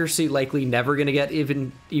 Deep accuracy, likely never going to get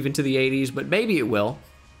even to the 80s, but maybe it will.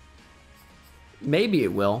 Maybe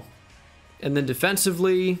it will. And then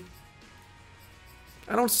defensively,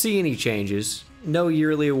 I don't see any changes. No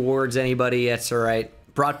yearly awards, anybody, that's all right.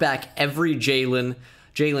 Brought back every Jalen.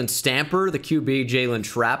 Jalen Stamper, the QB. Jalen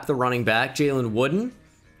Trapp, the running back. Jalen Wooden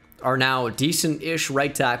are now decent-ish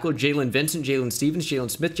right tackle. Jalen Vincent, Jalen Stevens, Jalen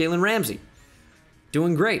Smith, Jalen Ramsey.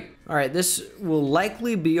 Doing great. All right, this will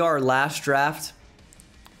likely be our last draft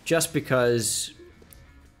just because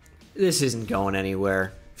this isn't going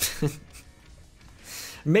anywhere.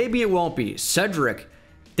 Maybe it won't be. Cedric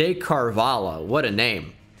De Carvalho. What a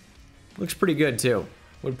name. Looks pretty good, too.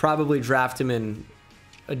 Would probably draft him in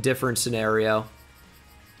a different scenario.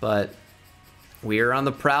 But we are on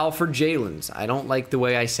the prowl for Jalen's. I don't like the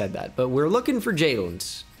way I said that, but we're looking for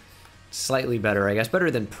Jalen's. Slightly better, I guess. Better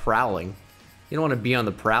than prowling. You don't want to be on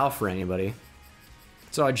the prowl for anybody.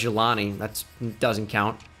 Saw Jelani. That doesn't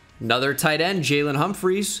count. Another tight end, Jalen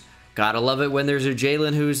Humphreys. Gotta love it when there's a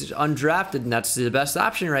Jalen who's undrafted, and that's the best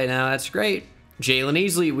option right now. That's great. Jalen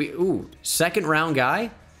Easley, second round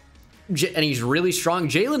guy. And he's really strong.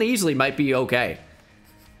 Jalen Easley might be okay.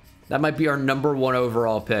 That might be our #1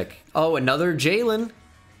 overall pick. Oh, another Jalen.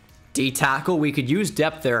 D-tackle. We could use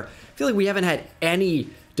depth there. I feel like we haven't had any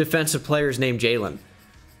defensive players named Jalen.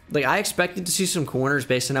 Like, I expected to see some corners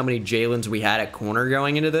based on how many Jalens we had at corner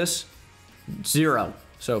going into this. 0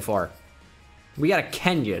 so far. We got a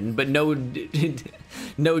Kenyan, but no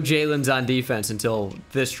Jalens on defense until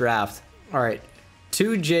this draft. All right,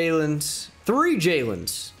 2 Jalens, 3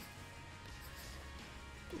 Jalens.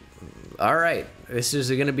 All right, this is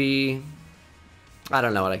going to be, I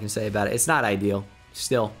don't know what I can say about it. It's not ideal,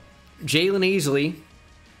 still. Jalen Easley,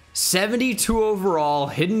 72 overall,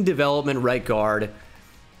 hidden development right guard.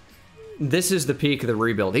 This is the peak of the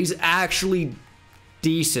rebuild. He's actually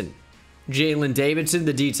decent. Jalen Davidson,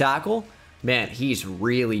 the D-tackle. Man, he's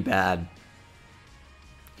really bad.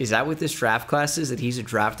 Is that what this draft class is? That he's a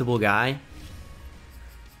draftable guy?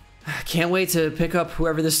 Can't wait to pick up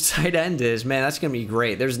whoever this tight end is. Man, that's going to be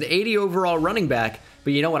great. There's an 80 overall running back.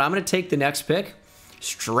 But you know what? I'm going to take the next pick.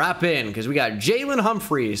 Strap in, because we got Jalen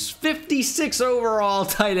Humphreys, 56 overall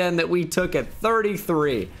tight end that we took at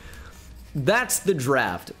 33. That's the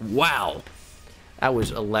draft. Wow. That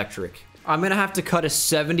was electric. I'm going to have to cut a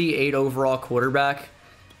 78 overall quarterback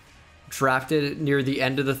drafted near the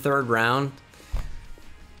end of the 3rd round.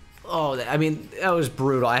 Oh, I mean, that was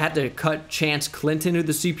brutal. I had to cut Chance Clinton, who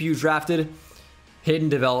the CPU drafted. Hidden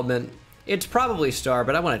development. It's probably star,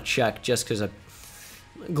 but I want to check just because of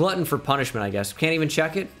glutton for punishment, I guess. Can't even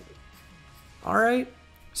check it. All right.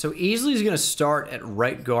 So Easley's going to start at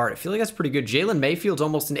right guard. I feel like that's pretty good. Jalen Mayfield's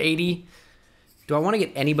almost an 80. Do I want to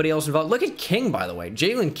get anybody else involved? Look at King, by the way.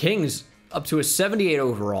 Jalen King's up to a 78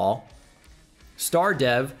 overall. Star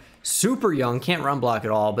dev. Super young. Can't run block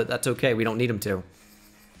at all, but that's okay. We don't need him to.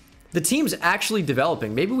 The team's actually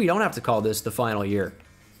developing. Maybe we don't have to call this the final year.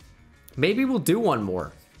 Maybe we'll do one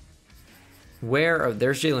more. Where? Oh,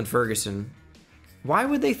 there's Jalen Ferguson. Why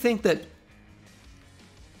would they think that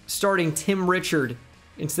starting Tim Richard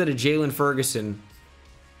instead of Jalen Ferguson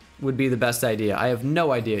would be the best idea? I have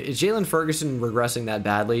no idea. Is Jalen Ferguson regressing that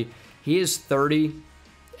badly? He is 30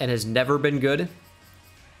 and has never been good.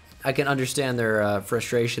 I can understand their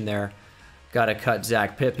frustration there. Got to cut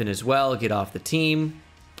Zach Pippen as well. Get off the team.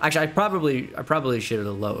 Actually, I probably should have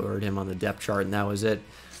lowered him on the depth chart, and that was it.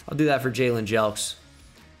 I'll do that for Jalen Jelks.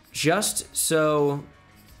 Just so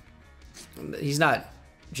he's not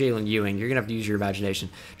Jalen Ewing. You're going to have to use your imagination.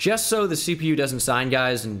 Just so the CPU doesn't sign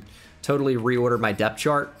guys and totally reorder my depth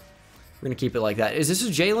chart. We're going to keep it like that. Is this a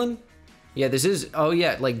Jalen? Yeah, this is. Oh,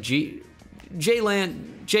 yeah, like Jalen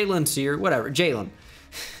Sear, whatever. Jalen.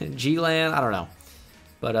 G-Lan, I don't know.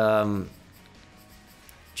 But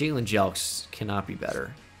Jalen Jelks cannot be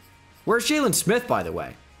better. Where's Jalen Smith, by the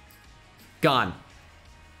way? Gone.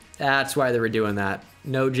 That's why they were doing that.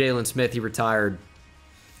 No Jalen Smith, he retired.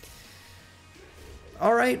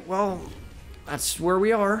 All right, well, that's where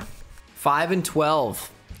we are. 5-12.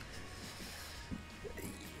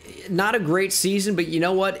 Not a great season, but you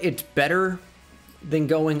know what? It's better than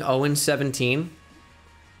going 0-17.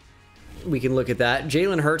 We can look at that.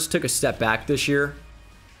 Jalen Hurts took a step back this year,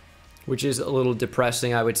 which is a little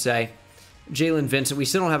depressing, I would say. Jalen Vincent, we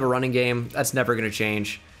still don't have a running game. That's never going to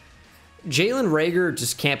change. Jalen Reagor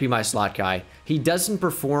just can't be my slot guy. He doesn't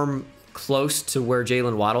perform close to where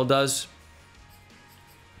Jalen Waddle does.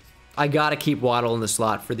 I got to keep Waddle in the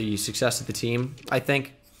slot for the success of the team, I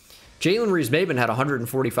think. Jalen Reeves-Maybin had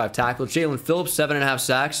 145 tackles. Jalen Phillips, 7.5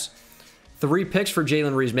 sacks. 3 picks for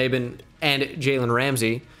Jalen Reeves-Maybin and Jalen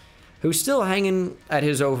Ramsey, who's still hanging at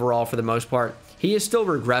his overall for the most part. He is still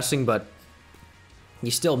regressing, but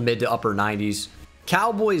he's still mid to upper 90s.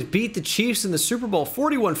 Cowboys beat the Chiefs in the Super Bowl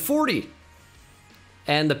 41-40.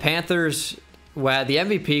 And the Panthers, well, the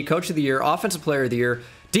MVP, Coach of the Year, Offensive Player of the Year,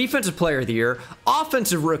 Defensive Player of the Year,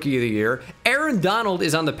 Offensive Rookie of the Year. Aaron Donald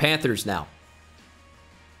is on the Panthers now.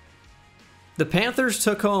 The Panthers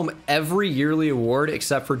took home every yearly award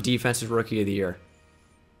except for Defensive Rookie of the Year.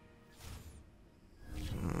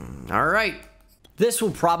 All right. This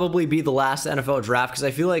will probably be the last NFL draft because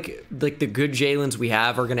I feel like the good Jalens we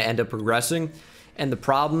have are going to end up progressing. And the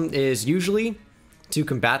problem is usually to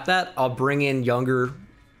combat that, I'll bring in younger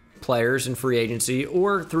players in free agency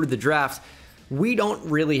or through the draft. We don't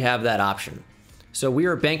really have that option. So we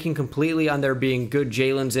are banking completely on there being good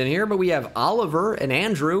Jalens in here, but we have Oliver and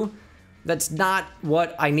Andrew. That's not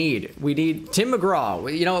what I need. We need Tim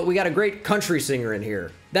McGraw. You know what? We got a great country singer in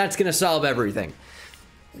here. That's going to solve everything.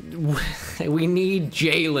 We need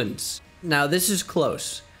Jalens. Now, this is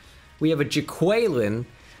close. We have a Jaquelin.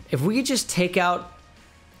 If we could just take out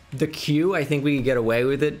the Q, I think we could get away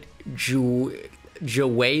with it.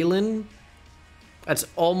 Jawalin. That's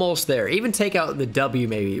almost there. Even take out the W,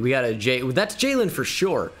 maybe. We got a J. That's Jalen for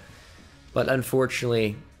sure. But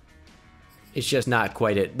unfortunately, it's just not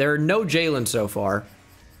quite it. There are no Jalen so far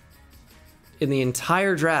in the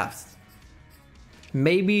entire draft.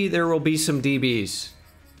 Maybe there will be some DBs.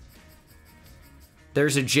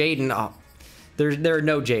 There's a Jaden. Oh, there are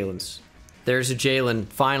no Jalens. There's a Jalen.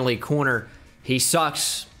 Finally, corner. He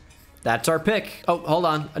sucks. That's our pick. Oh, hold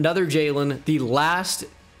on. Another Jalen. The last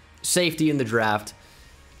safety in the draft.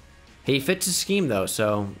 He fits the scheme, though,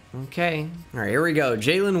 so okay. All right, here we go.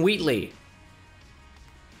 Jalen Wheatley.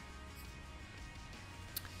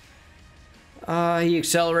 He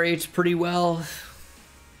accelerates pretty well.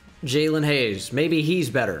 Jalen Hayes. Maybe he's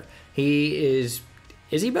better. Is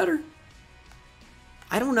he better?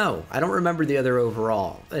 I don't know. I don't remember the other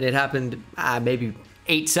overall. And it happened maybe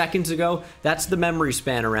 8 seconds ago. That's the memory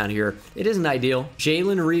span around here. It isn't ideal.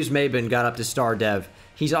 Jalen Reeves-Maybin got up to star dev.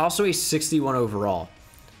 He's also a 61 overall.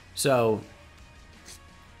 So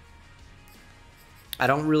I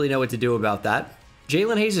don't really know what to do about that.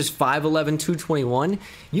 Jalen Hayes is 5'11", 221.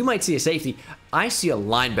 You might see a safety. I see a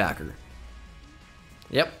linebacker.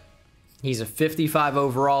 Yep. He's a 55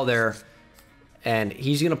 overall there. And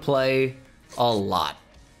he's going to play a lot.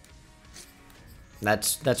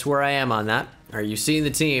 That's where I am on that. Are you seeing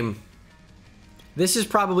the team? This is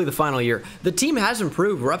probably the final year. The team has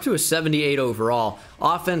improved. We're up to a 78 overall.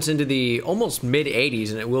 Offense into the almost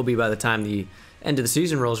mid-80s, and it will be by the time the end of the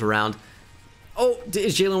season rolls around. Oh,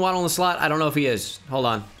 is Jalen Waddle in the slot? I don't know if he is. Hold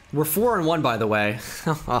on. We're 4-1, by the way.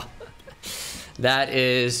 That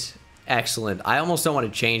is excellent. I almost don't want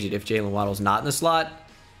to change it if Jalen Waddle's not in the slot.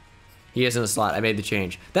 He is in the slot. I made the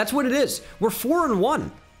change. That's what it is. We're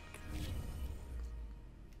 4-1.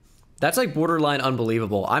 That's like borderline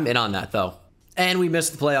unbelievable. I'm in on that, though. And we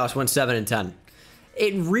missed the playoffs, went 7-10.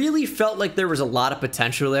 It really felt like there was a lot of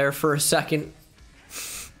potential there for a second.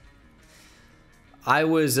 I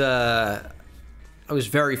was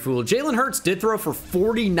very fooled. Jalen Hurts did throw for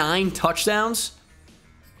 49 touchdowns.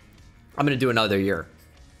 I'm going to do another year.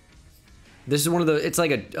 This is one of the, it's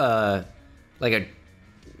like a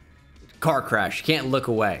car crash. You can't look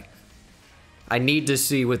away. I need to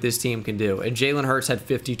see what this team can do. And Jalen Hurts had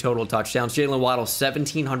 50 total touchdowns. Jalen Waddle,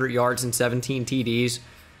 1,700 yards and 17 TDs.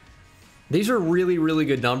 These are really, really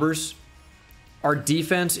good numbers. Our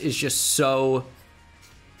defense is just so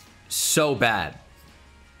bad.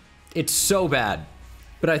 It's so bad.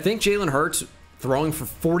 But I think Jalen Hurts throwing for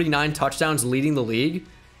 49 touchdowns, leading the league,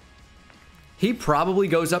 he probably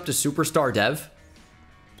goes up to superstar dev.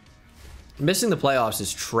 Missing the playoffs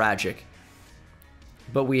is tragic.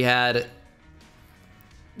 But we had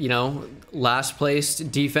you know, last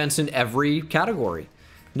placed defense in every category.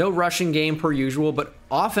 No rushing game per usual, but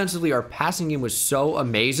offensively our passing game was so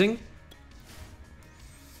amazing.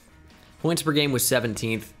 Points per game was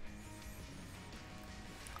 17th.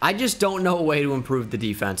 I just don't know a way to improve the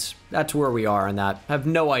defense. That's where we are on that. I have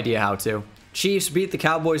no idea how to. Chiefs beat the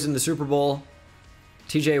Cowboys in the Super Bowl.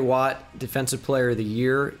 TJ Watt, Defensive Player of the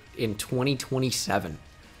Year in 2027.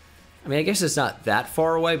 I mean, I guess it's not that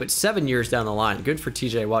far away, but 7 years down the line. Good for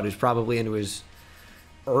TJ Watt, who's probably into his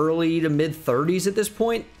early to mid-30s at this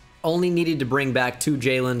point. Only needed to bring back 2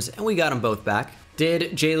 Jalen's, and we got them both back.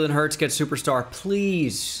 Did Jalen Hurts get superstar?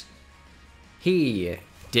 Please. He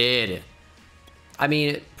did. I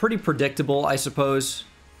mean, pretty predictable, I suppose.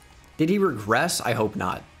 Did he regress? I hope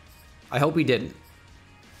not. I hope he didn't.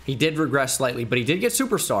 He did regress slightly, but he did get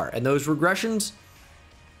superstar. And those regressions,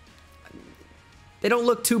 they don't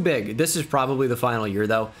look too big. This is probably the final year,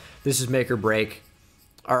 though. This is make or break.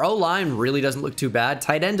 Our O-line really doesn't look too bad.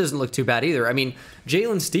 Tight end doesn't look too bad either. I mean,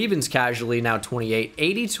 Jalen Stevens casually now 28.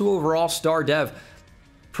 82 overall star dev.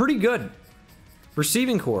 Pretty good.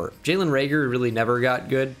 Receiving core. Jalen Reagor really never got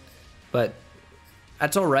good, but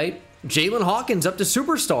that's all right. Jalen Hawkins up to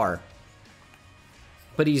superstar.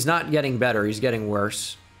 But he's not getting better. He's getting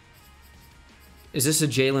worse. Is this a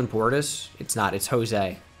Jalen Portis? It's not. It's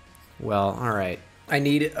Jose. Well, all right. I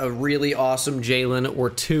need a really awesome Jalen or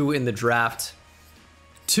 2 in the draft.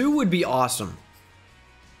 2 would be awesome.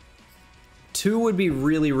 2 would be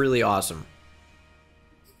really, really awesome.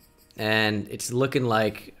 And it's looking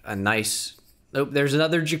like a nice... Nope, there's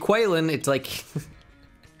another Jaquelin. It's like...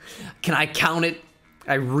 Can I count it?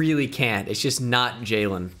 I really can't. It's just not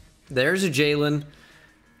Jalen. There's a Jalen.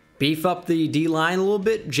 Beef up the D-line a little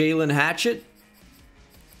bit. Jalen Hatchett.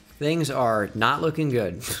 Things are not looking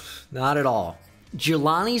good. Not at all.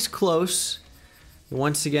 Jelani's close.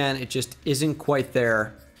 Once again, it just isn't quite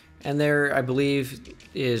there. And there, I believe,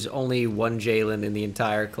 is only 1 Jalen in the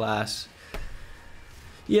entire class.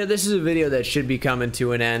 Yeah, this is a video that should be coming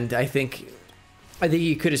to an end. I think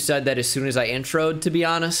you could have said that as soon as I introed, to be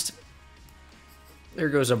honest. There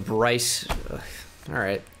goes a Bryce. Ugh. All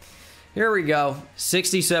right. Here we go.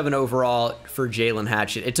 67 overall for Jalen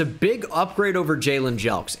Hatchett. It's a big upgrade over Jalen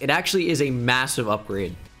Jelks. It actually is a massive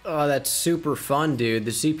upgrade. Oh, that's super fun, dude.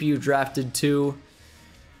 The CPU drafted 2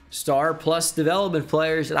 star plus development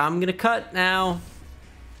players that I'm going to cut now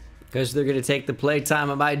because they're going to take the playtime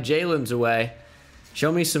of my Jalen's away.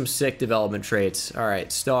 Show me some sick development traits. All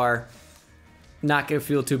right, star. Not going to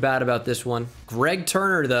feel too bad about this one. Greg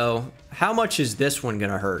Turner, though. How much is this one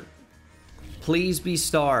going to hurt? Please be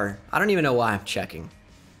star. I don't even know why I'm checking.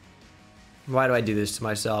 Why do I do this to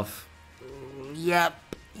myself? Yep,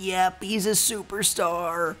 he's a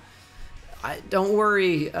superstar. Don't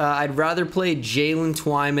worry. I'd rather play Jalen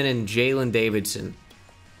Twyman and Jalen Davidson.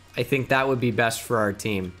 I think that would be best for our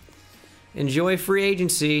team. Enjoy free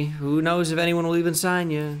agency. Who knows if anyone will even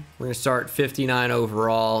sign you. We're going to start 59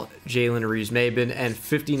 overall, Jalen Reeves-Maben, and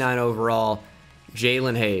 59 overall,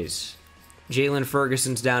 Jalen Hayes. Jalen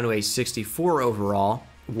Ferguson's down to a 64 overall.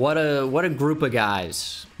 What a group of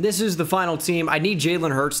guys. This is the final team. I need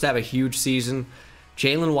Jalen Hurts to have a huge season.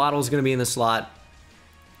 Jalen Waddle's going to be in the slot.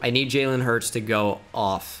 I need Jalen Hurts to go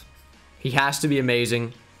off. He has to be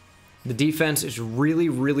amazing. The defense is really,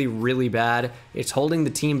 really, really bad. It's holding the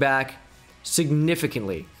team back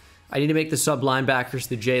significantly. I need to make the sub linebackers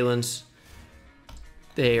the Jalen's.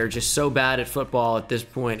 They are just so bad at football at this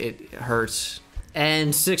point. It hurts.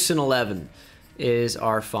 And 6-11 is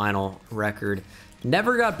our final record.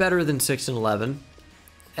 Never got better than 6-11,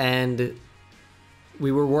 and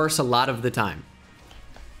we were worse a lot of the time.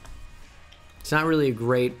 It's not really a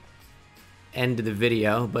great end to the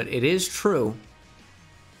video, but it is true.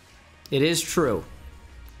 It is true.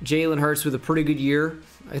 Jalen Hurts with a pretty good year.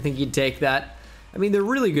 I think you'd take that. I mean, they're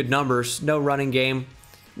really good numbers. No running game.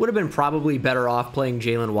 Would have been probably better off playing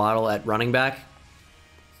Jalen Waddle at running back,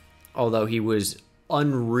 although he was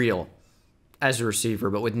unreal as a receiver.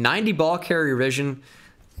 But with 90 ball carrier vision,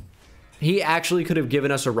 he actually could have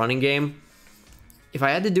given us a running game. If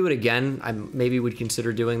I had to do it again, I maybe would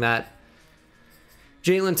consider doing that.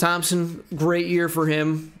 Jalen Thompson, great year for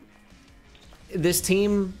him. This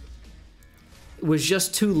team was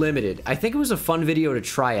just too limited. I think it was a fun video to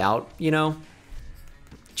try out, you know?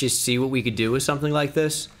 Just see what we could do with something like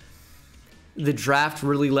this. The draft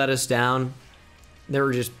really let us down. There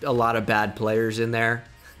were just a lot of bad players in there.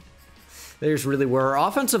 There just really were. Our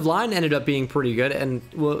offensive line ended up being pretty good, and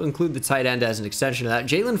we'll include the tight end as an extension of that.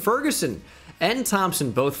 Jalen Ferguson and Thompson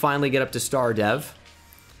both finally get up to star dev.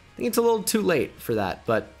 I think it's a little too late for that,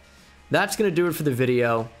 but that's going to do it for the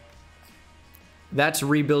video. That's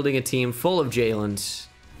rebuilding a team full of Jalen's.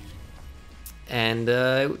 And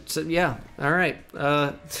so, yeah, all right.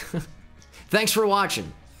 Thanks for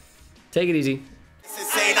watching. Take it easy.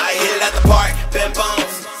 Insane, I hit it at the park, bend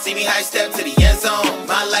bones. See me high step to the end zone.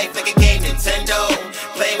 My life like a game, Nintendo.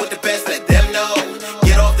 Playing with the best, let them know.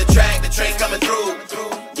 Get off the track, the train's coming through.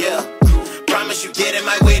 Yeah, promise you get in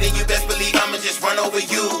my way, then you best believe I'ma just run over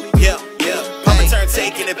you. Yeah, yeah. Papa turn,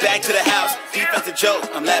 taking it back to the house. Defensive joke,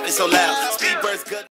 I'm laughing so loud. Speedbird's good.